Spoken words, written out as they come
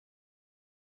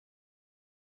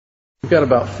We've got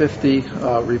about 50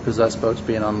 repossessed boats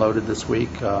being unloaded this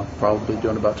week, probably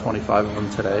doing about 25 of them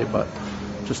today, but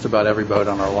just about every boat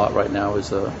on our lot right now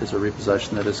is a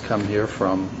repossession that has come here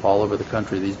from all over the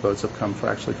country. These boats have come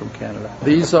actually from Canada.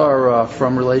 These are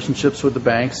from relationships with the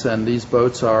banks, and these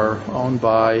boats are owned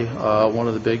by one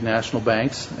of the big national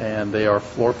banks, and they are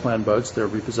floor plan boats. They're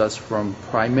repossessed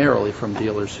primarily from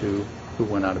dealers who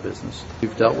went out of business.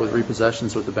 We've dealt with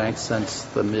repossessions with the banks since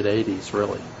the mid-'80s,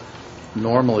 really.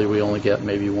 Normally we only get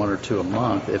maybe one or two a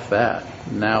month, if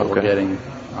that. Now we're getting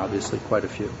obviously quite a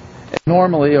few.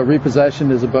 Normally a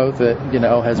repossession is a boat that,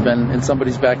 has been in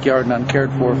somebody's backyard and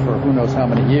uncared for who knows how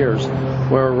many years.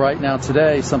 Where right now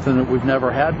today, something that we've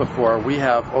never had before, we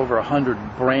have over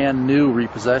 100 brand new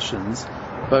repossessions,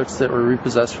 boats that were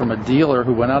repossessed from a dealer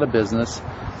who went out of business.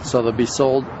 So they'll be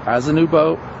sold as a new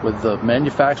boat with the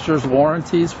manufacturer's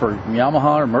warranties for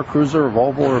Yamaha or Mercruiser or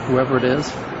Volvo or whoever it is.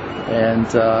 And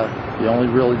the only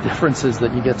real difference is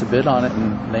that you get to bid on it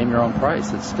and name your own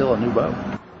price. It's still a new boat.